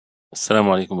السلام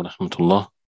عليكم ورحمة الله.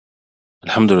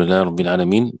 الحمد لله رب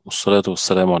العالمين، والصلاة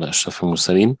والسلام على أشرف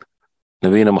المرسلين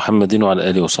نبينا محمد وعلى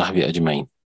آله وصحبه أجمعين.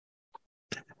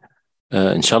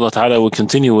 Inshallah ta'ala, we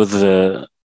continue with the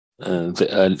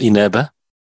Inabaa,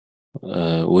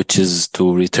 which is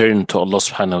to return to Allah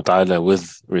subhanahu wa ta'ala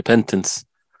with repentance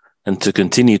and to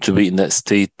continue to be in that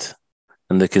state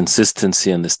and the consistency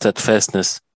and the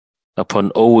steadfastness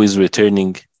upon always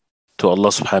returning to Allah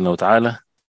subhanahu wa ta'ala.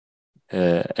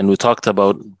 And we talked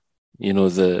about,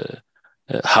 the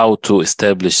how to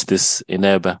establish this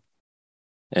Inabaa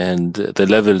and the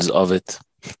levels of it,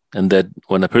 and that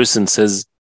when a person says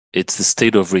it's the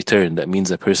state of return, that means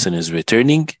a person is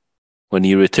returning. When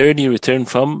you return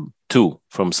from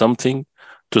something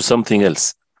to something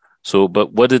else. So,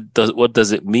 but what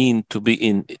does it mean to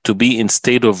be in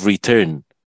state of return?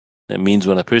 That means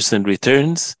when a person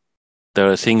returns, there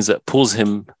are things that pulls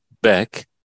him back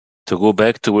to go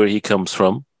back to where he comes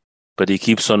from, but he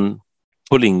keeps on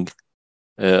pulling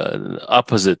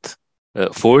opposite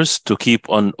force to keep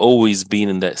on always being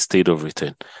in that state of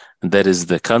return. And that is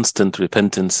the constant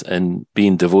repentance and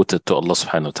being devoted to Allah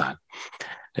subhanahu wa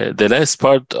ta'ala. The last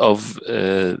part of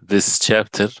this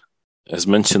chapter, as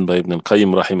mentioned by Ibn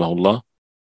al-Qayyim rahimahullah,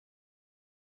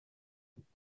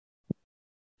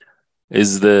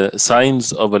 is the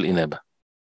signs of al-Inabaa.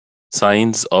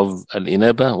 Signs of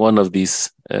al-Inabaa, one of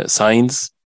these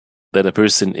signs that a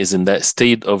person is in that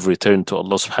state of return to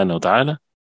Allah subhanahu wa ta'ala.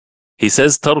 He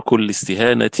says, تَرْكُ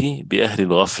الْإِسْتِهَانَةِ بِأَهْلِ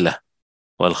الْغَفْلَةِ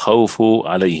وَالْخَوْفُ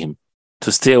عَلَيْهِمْ,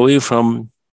 to stay away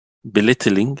from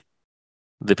belittling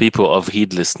the people of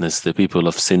heedlessness, the people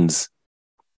of sins,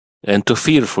 and to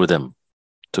fear for them,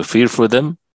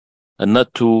 and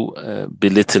not to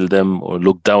belittle them or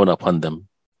look down upon them.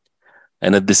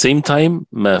 And at the same time,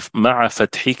 مع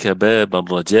فتحك باب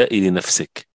الرجاء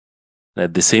لنفسك.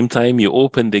 At the same time, you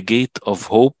open the gate of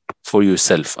hope for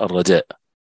yourself, الرجاء.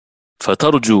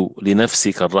 فترجو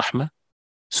لنفسك الرحمة,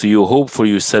 so you hope for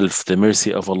yourself the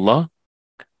mercy of Allah.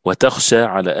 وتخشى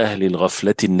على أهل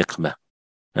الغفلة النقمة,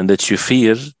 and that you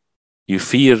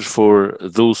fear for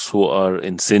those who are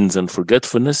in sins and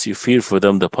forgetfulness, you fear for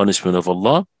them the punishment of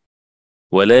Allah.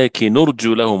 ولكن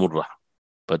نرجو لهم الرحمة,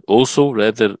 but also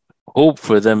rather hope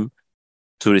for them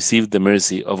to receive the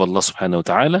mercy of Allah subhanahu wa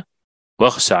ta'ala.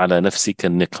 وَخْشَ عَلَى نَفْسِكَ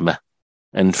النِّقْمَةِ,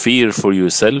 and fear for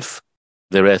yourself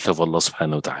the wrath of Allah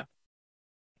subhanahu wa ta'ala.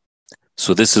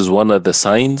 So this is one of the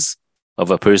signs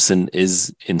of a person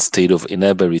is in state of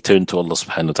Inabaa, return to Allah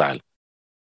subhanahu wa ta'ala.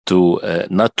 To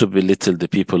not to belittle the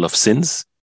people of sins,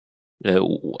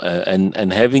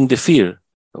 and having the fear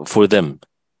for them,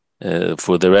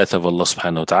 for the wrath of Allah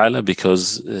subhanahu wa ta'ala,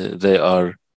 because they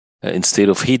are in state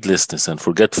of heedlessness and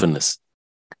forgetfulness.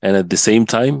 And at the same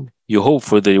time, you hope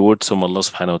for the rewards from Allah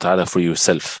subhanahu wa ta'ala for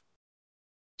yourself.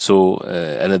 So,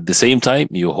 and at the same time,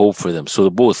 you hope for them. So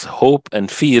both hope and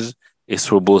fear is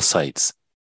for both sides.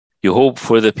 You hope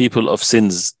for the people of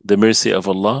sins the mercy of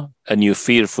Allah, and you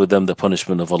fear for them the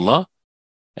punishment of Allah.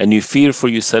 And you fear for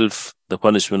yourself the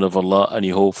punishment of Allah, and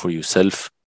you hope for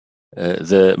yourself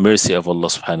the mercy of Allah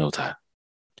subhanahu wa ta'ala.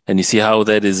 And you see how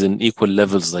that is in equal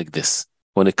levels like this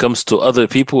when it comes to other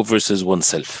people versus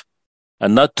oneself.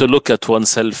 And not to look at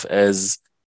oneself as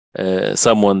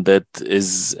someone that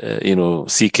is,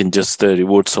 seeking just the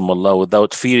rewards from Allah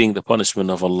without fearing the punishment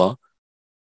of Allah.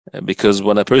 Because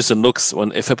when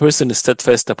if a person is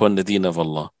steadfast upon the deen of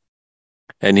Allah,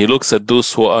 and he looks at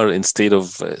those who are in state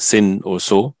of sin or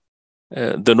so,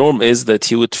 the norm is that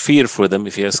he would fear for them.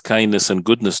 If he has kindness and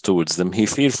goodness towards them, he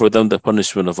fear for them the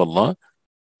punishment of Allah.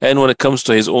 And when it comes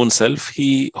to his own self,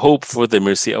 he hope for the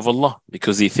mercy of Allah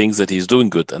because he thinks that he's doing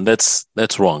good, and that's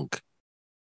wrong.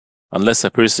 Unless a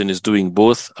person is doing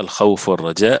both al-khawf or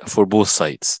raja for both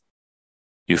sides.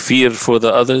 You fear for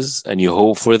the others and you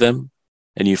hope for them,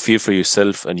 and you fear for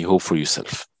yourself and you hope for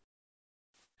yourself.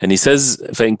 And he says,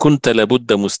 فَإِن كُنْتَ لَبُدَّ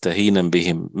مُسْتَهِينًا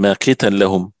بِهِمْ مَاقِتًا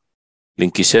لَهُمْ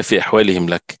لِانْكِشَافِ أَحْوَالِهِمْ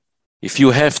لَكَ. If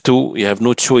you have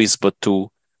no choice but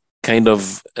to kind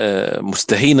of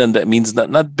mustahinan, that means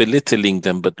not belittling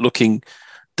them, but looking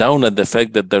down at the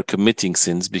fact that they're committing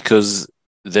sins because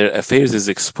their affairs is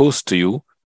exposed to you,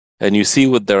 and you see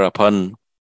what they're upon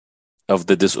of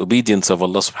the disobedience of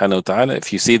Allah subhanahu wa ta'ala.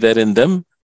 If you see that in them,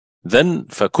 then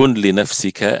فَكُنْ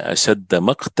لِنَفْسِكَ أَشَدَّ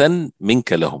مَقْتًا مِنْكَ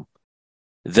لَهُمْ,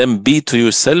 then be to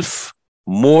yourself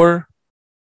more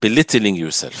belittling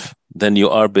yourself than you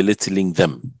are belittling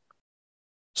them.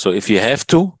 So if you have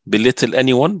to belittle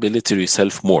anyone, belittle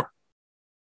yourself more.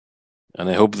 And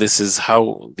I hope this is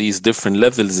how these different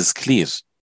levels is clear.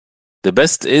 The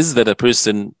best is that a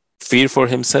person fear for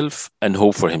himself and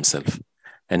hope for himself,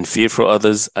 and fear for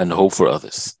others and hope for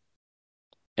others.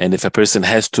 And if a person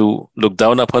has to look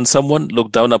down upon someone,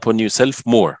 look down upon yourself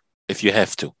more. If you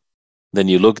have to, then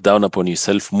you look down upon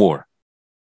yourself more.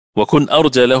 وَكُنْ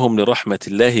أَرْجَى لَهُمْ لِرَحْمَةِ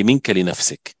اللَّهِ مِنْكَ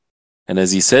لِنَفْسِكَ. And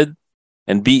as he said,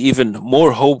 and be even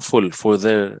more hopeful for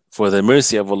the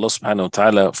mercy of Allah subhanahu wa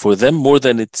ta'ala for them more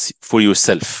than it's for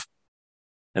yourself.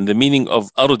 And the meaning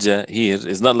of arja here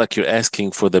is not like you're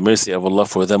asking for the mercy of Allah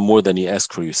for them more than you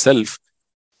ask for yourself,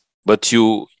 but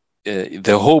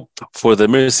the hope for the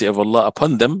mercy of Allah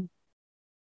upon them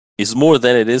is more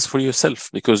than it is for yourself,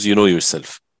 because you know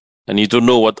yourself and you don't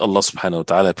know what Allah subhanahu wa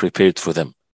ta'ala prepared for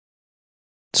them.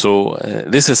 So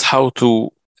this is how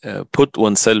to put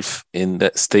oneself in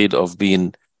that state of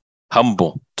being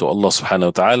humble to Allah subhanahu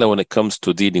wa ta'ala when it comes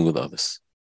to dealing with others.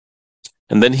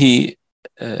 And then he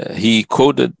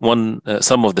quoted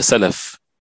some of the Salaf.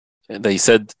 They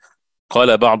said,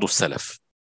 قال بعض السلف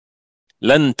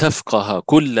لن تفقه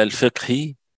كل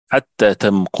الفقه حتى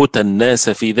تمقت الناس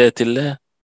في ذات الله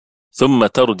ثم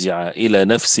ترجع إلى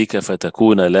نفسك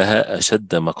فتكون لها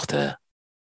أشد مقتا.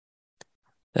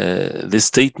 This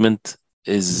statement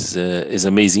is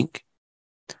amazing,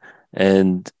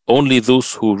 and only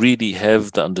those who really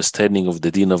have the understanding of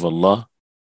the deen of Allah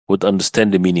would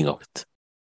understand the meaning of it.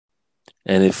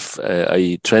 And if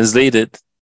I translate it,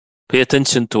 pay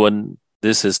attention to when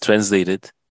this is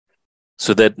translated,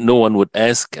 so that no one would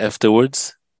ask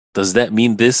afterwards, does that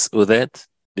mean this or that?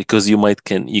 Because you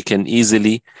can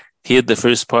easily hear the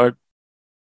first part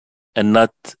and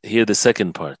not hear the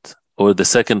second part, or the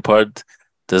second part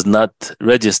does not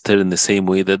register in the same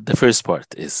way that the first part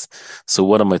is. So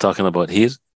what am I talking about here?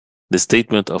 The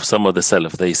statement of some of the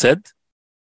Salaf. They said,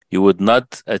 you would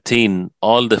not attain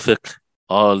all the fiqh,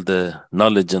 all the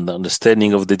knowledge and the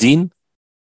understanding of the deen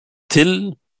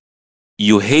till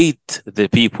you hate the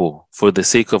people for the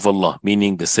sake of Allah,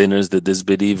 meaning the sinners, the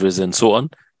disbelievers, and so on,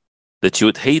 that you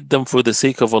would hate them for the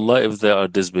sake of Allah if they are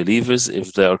disbelievers,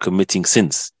 if they are committing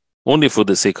sins, only for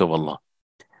the sake of Allah.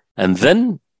 And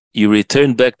then you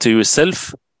return back to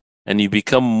yourself and you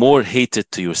become more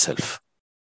hated to yourself.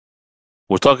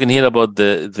 We're talking here about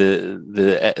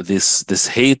this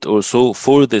hate or so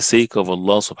for the sake of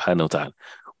Allah subhanahu wa ta'ala.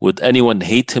 Would anyone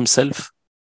hate himself?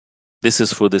 This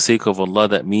is for the sake of Allah.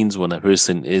 That means when a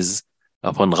person is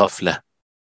upon ghafla,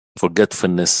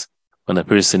 forgetfulness, when a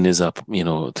person is up,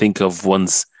 think of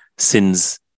one's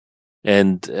sins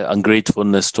and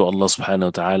ungratefulness to Allah subhanahu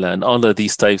wa ta'ala and all of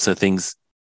these types of things.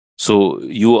 So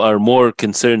you are more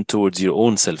concerned towards your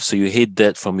own self. So you hate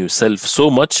that from yourself so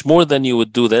much more than you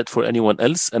would do that for anyone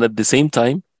else. And at the same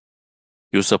time,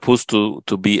 you're supposed to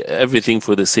be everything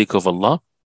for the sake of Allah.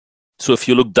 So if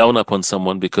you look down upon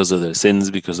someone because of their sins,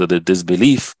 because of their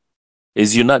disbelief,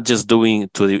 you're not just doing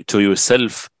it to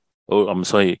yourself,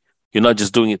 you're not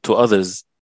just doing it to others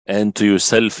and to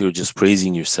yourself, you're just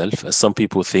praising yourself, as some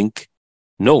people think.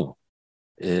 No.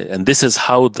 And this is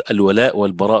how the al-wala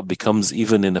wal-bara becomes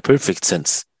even in a perfect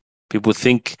sense. People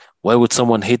think, why would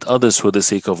someone hate others for the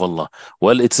sake of Allah?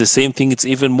 Well, it's the same thing. It's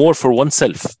even more for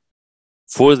oneself,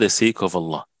 for the sake of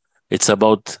Allah. It's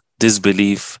about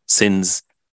disbelief, sins.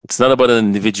 It's not about an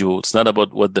individual. It's not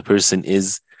about what the person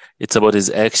is. It's about his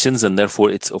actions, and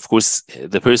therefore it's, of course,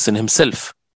 the person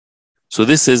himself. So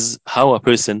this is how a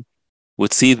person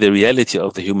would see the reality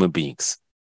of the human beings.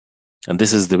 And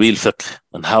this is the real fiqh,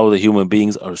 and how the human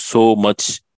beings are so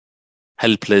much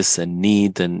helpless and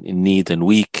in need and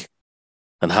weak,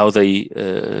 and how they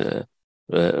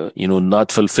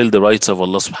not fulfill the rights of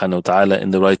Allah subhanahu wa ta'ala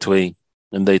in the right way,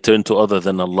 and they turn to other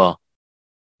than Allah,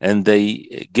 and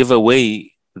they give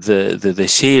away the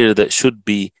share that should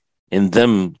be in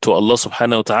them to Allah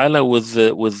subhanahu wa ta'ala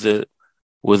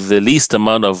with the least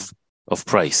amount of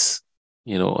price.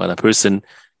 And a person,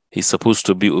 he's supposed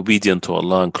to be obedient to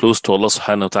Allah and close to Allah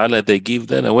subhanahu wa ta'ala. They give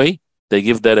that away. They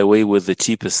give that away with the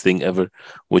cheapest thing ever,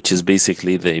 which is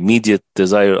basically the immediate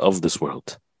desire of this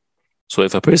world. So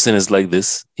if a person is like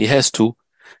this, he has to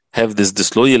have this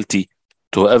disloyalty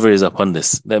to whoever is upon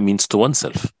this. That means to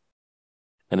oneself.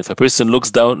 And if a person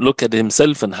look at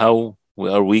himself and how we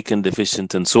are weak and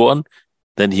deficient and so on,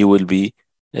 then he will be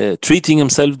treating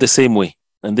himself the same way.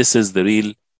 And this is the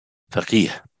real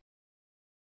faqih.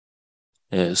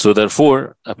 So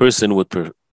therefore, a person would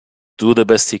do the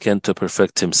best he can to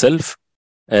perfect himself,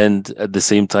 and at the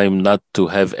same time not to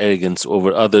have arrogance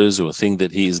over others or think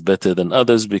that he is better than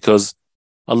others, because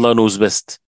Allah knows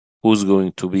best who's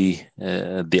going to be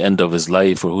at the end of his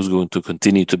life, or who's going to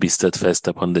continue to be steadfast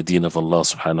upon the deen of Allah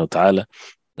subhanahu wa ta'ala,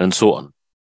 and so on.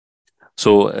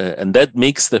 So, and that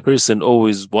makes the person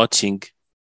always watching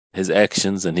his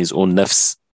actions and his own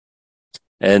nafs,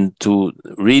 and to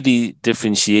really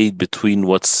differentiate between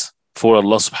what's for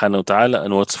Allah subhanahu wa ta'ala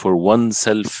and what's for one's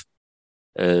self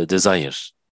desire.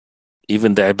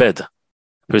 Even the ibadah,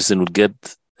 a person would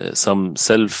get some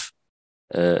self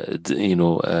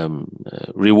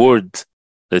reward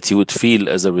that he would feel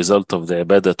as a result of the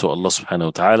ibadah to Allah subhanahu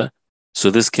wa ta'ala. So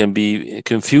this can be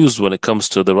confused when it comes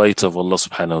to the rights of Allah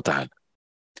subhanahu wa ta'ala.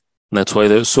 And that's why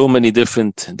there are so many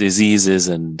different diseases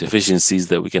and deficiencies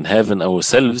that we can have in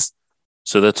ourselves.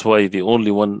 So that's why the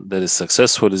only one that is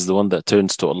successful is the one that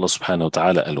turns to Allah subhanahu wa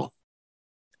ta'ala alone.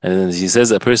 And then he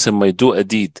says a person might do a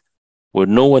deed where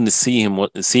no one is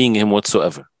seeing him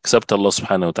whatsoever, except Allah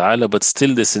subhanahu wa ta'ala, but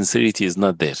still the sincerity is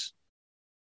not there.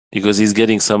 Because he's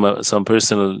getting some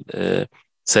personal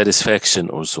satisfaction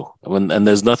or so. And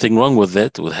there's nothing wrong with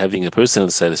that, with having a personal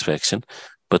satisfaction,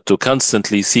 but to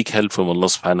constantly seek help from Allah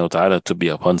subhanahu wa ta'ala to be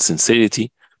upon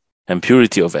sincerity and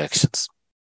purity of actions.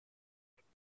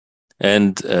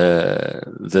 And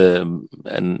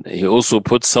he also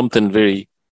puts something very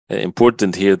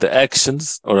important here, the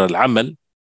actions or al-amal.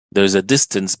 There's a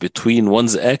distance between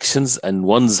one's actions and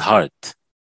one's heart.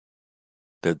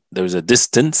 There's a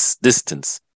distance,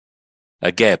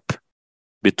 a gap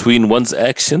between one's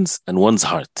actions and one's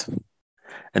heart.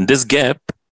 And this gap,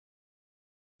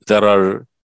 there are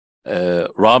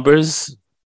robbers,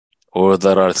 or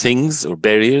there are things or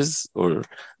barriers or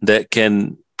that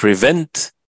can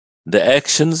prevent the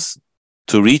actions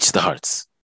to reach the hearts.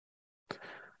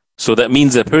 So that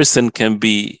means a person can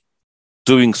be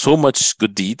doing so much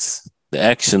good deeds, the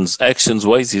actions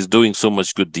wise, he's doing so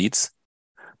much good deeds,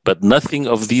 but nothing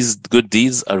of these good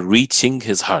deeds are reaching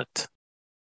his heart.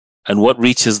 And what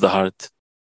reaches the heart?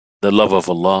 The love of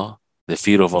Allah, the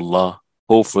fear of Allah,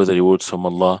 hope for the rewards from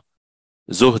Allah,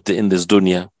 zuhd in this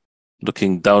dunya,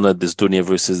 looking down at this dunya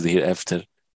versus the hereafter,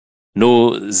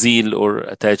 no zeal or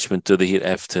attachment to the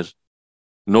hereafter,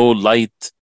 no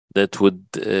light that would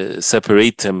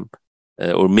separate him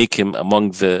or make him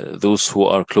among those who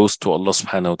are close to Allah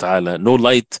subhanahu wa ta'ala, no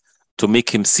light to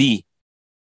make him see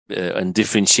and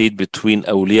differentiate between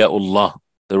awliyaullah,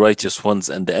 the righteous ones,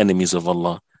 and the enemies of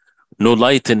Allah, no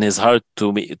light in his heart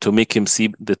to make him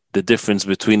see the difference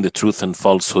between the truth and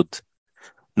falsehood,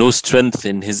 no strength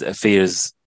in his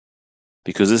affairs,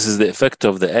 because this is the effect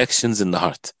of the actions in the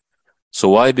heart. So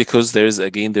why? Because there's a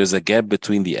gap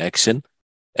between the action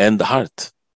and the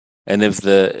heart. And if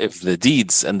the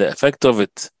deeds and the effect of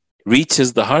it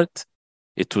reaches the heart,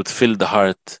 it would fill the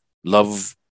heart,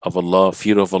 love of Allah,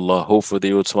 fear of Allah, hope for the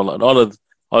rewards of Allah, and all of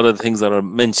the things that are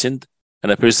mentioned,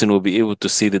 and a person will be able to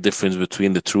see the difference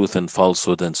between the truth and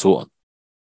falsehood and so on.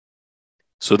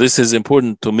 So this is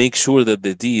important, to make sure that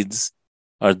the deeds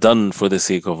are done for the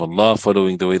sake of Allah,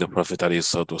 following the way of the Prophet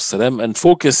ﷺ, and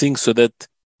focusing so that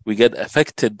we get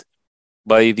affected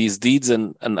by these deeds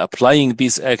and applying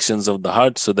these actions of the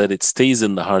heart so that it stays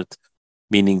in the heart,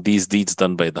 meaning these deeds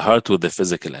done by the heart with the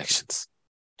physical actions.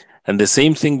 And the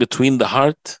same thing between the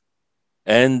heart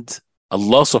and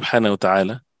Allah subhanahu wa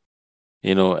ta'ala,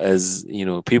 as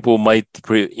people might,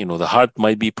 the heart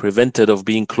might be prevented of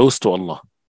being close to Allah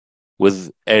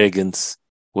with arrogance,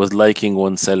 with liking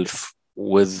oneself,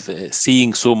 with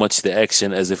seeing so much the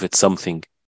action as if it's something,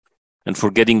 and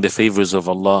forgetting the favors of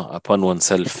Allah upon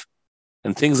oneself,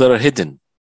 and things that are hidden.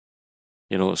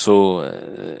 And Allah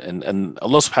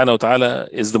subhanahu wa ta'ala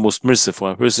is the most merciful.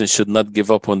 A person should not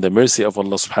give up on the mercy of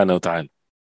Allah subhanahu wa ta'ala.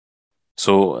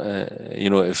 So,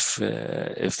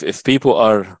 if people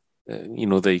are,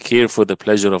 they care for the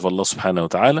pleasure of Allah subhanahu wa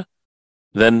ta'ala,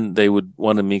 then they would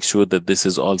want to make sure that this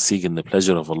is all seeking the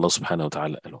pleasure of Allah subhanahu wa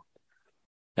ta'ala alone.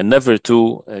 And never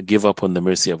to give up on the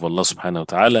mercy of Allah subhanahu wa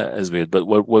ta'ala as weird. But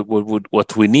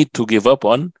what we need to give up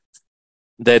on,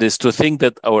 that is to think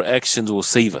that our actions will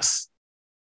save us.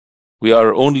 We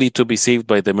are only to be saved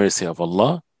by the mercy of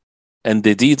Allah, and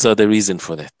the deeds are the reason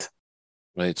for that.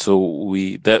 Right? So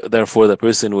therefore the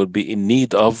person would be in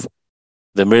need of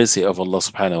the mercy of Allah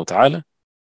subhanahu wa ta'ala,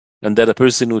 and that a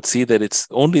person would see that it's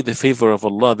only the favor of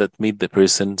Allah that made the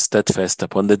person steadfast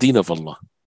upon the deen of Allah.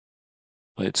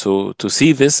 Right? So to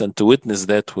see this and to witness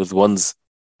that with one's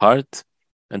heart,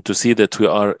 and to see that we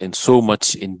are in so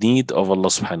much in need of Allah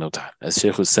subhanahu wa ta'ala. As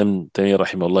Sheikh Ibrahim Zidan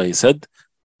rahimahullah said,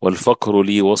 وَالْفَقْرُ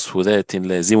لِي وَصْفُ ذَاتٍ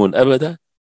لَازِمٌ أَبَدًا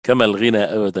كَمَا الْغِنَى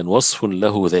أَبَدًا وَصْفٌ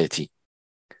لَهُ ذَاتِ,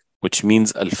 which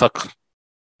means al-faqr,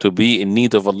 to be in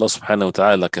need of Allah subhanahu wa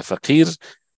ta'ala. Like a faqir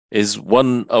is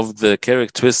one of the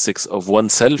characteristics of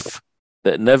oneself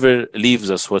that never leaves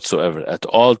us whatsoever. At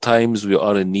all times we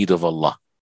are in need of Allah.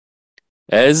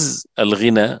 As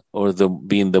al-ghina, or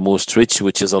being the most rich,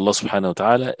 which is Allah subhanahu wa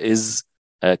ta'ala, is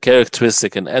a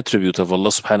characteristic and attribute of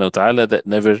Allah subhanahu wa ta'ala that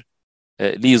never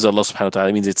leaves Allah subhanahu wa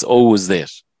ta'ala, means it's always there.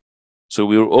 So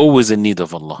we're always in need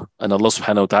of Allah. And Allah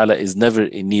subhanahu wa ta'ala is never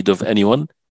in need of anyone,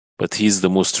 but He's the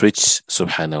most rich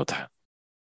subhanahu wa ta'ala.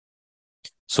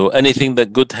 So anything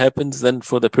that good happens, then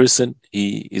for the person,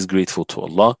 he is grateful to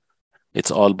Allah.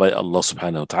 It's all by Allah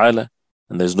subhanahu wa ta'ala,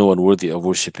 and there's no one worthy of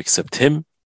worship except Him.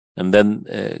 And then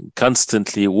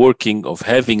constantly working of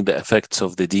having the effects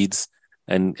of the deeds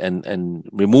and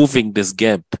removing this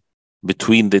gap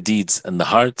between the deeds and the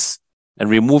hearts, and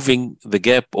removing the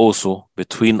gap also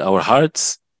between our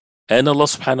hearts and Allah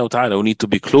subhanahu wa ta'ala. We need to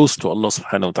be close to Allah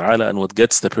subhanahu wa ta'ala, and what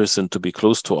gets the person to be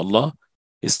close to Allah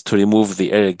is to remove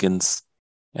the arrogance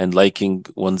and liking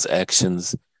one's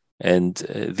actions and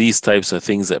these types of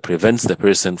things that prevents the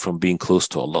person from being close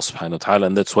to Allah subhanahu wa ta'ala.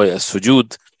 And that's why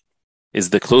as-sujood is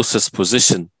the closest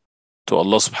position to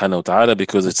Allah subhanahu wa ta'ala,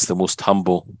 because it's the most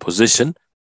humble position.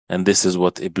 And this is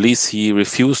what Iblis, he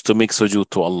refused to make sujood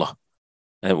to Allah.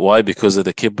 And why? Because of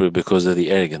the kibr, because of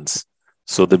the arrogance.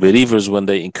 So the believers, when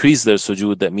they increase their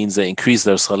sujood, that means they increase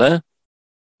their salah.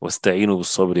 وَاسْتَعِينُوا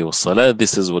بِالصَّبْرِ وَالصَّلَاةِ.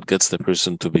 This is what gets the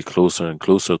person to be closer and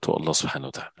closer to Allah subhanahu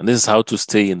wa ta'ala. And this is how to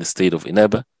stay in the state of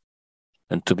inabah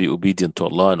and to be obedient to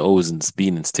Allah, and always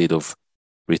being in state of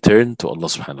return to Allah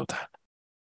subhanahu wa ta'ala.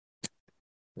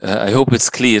 I hope it's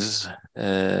clear,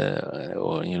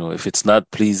 or if it's not,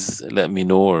 please let me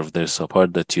know, or if there's a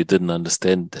part that you didn't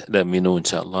understand, let me know,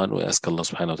 inshallah, and we ask Allah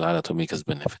subhanahu wa ta'ala to make us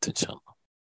benefit, inshallah.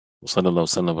 وصلى الله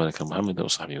وسلم وبارك على محمد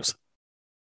وصحبه وسلم.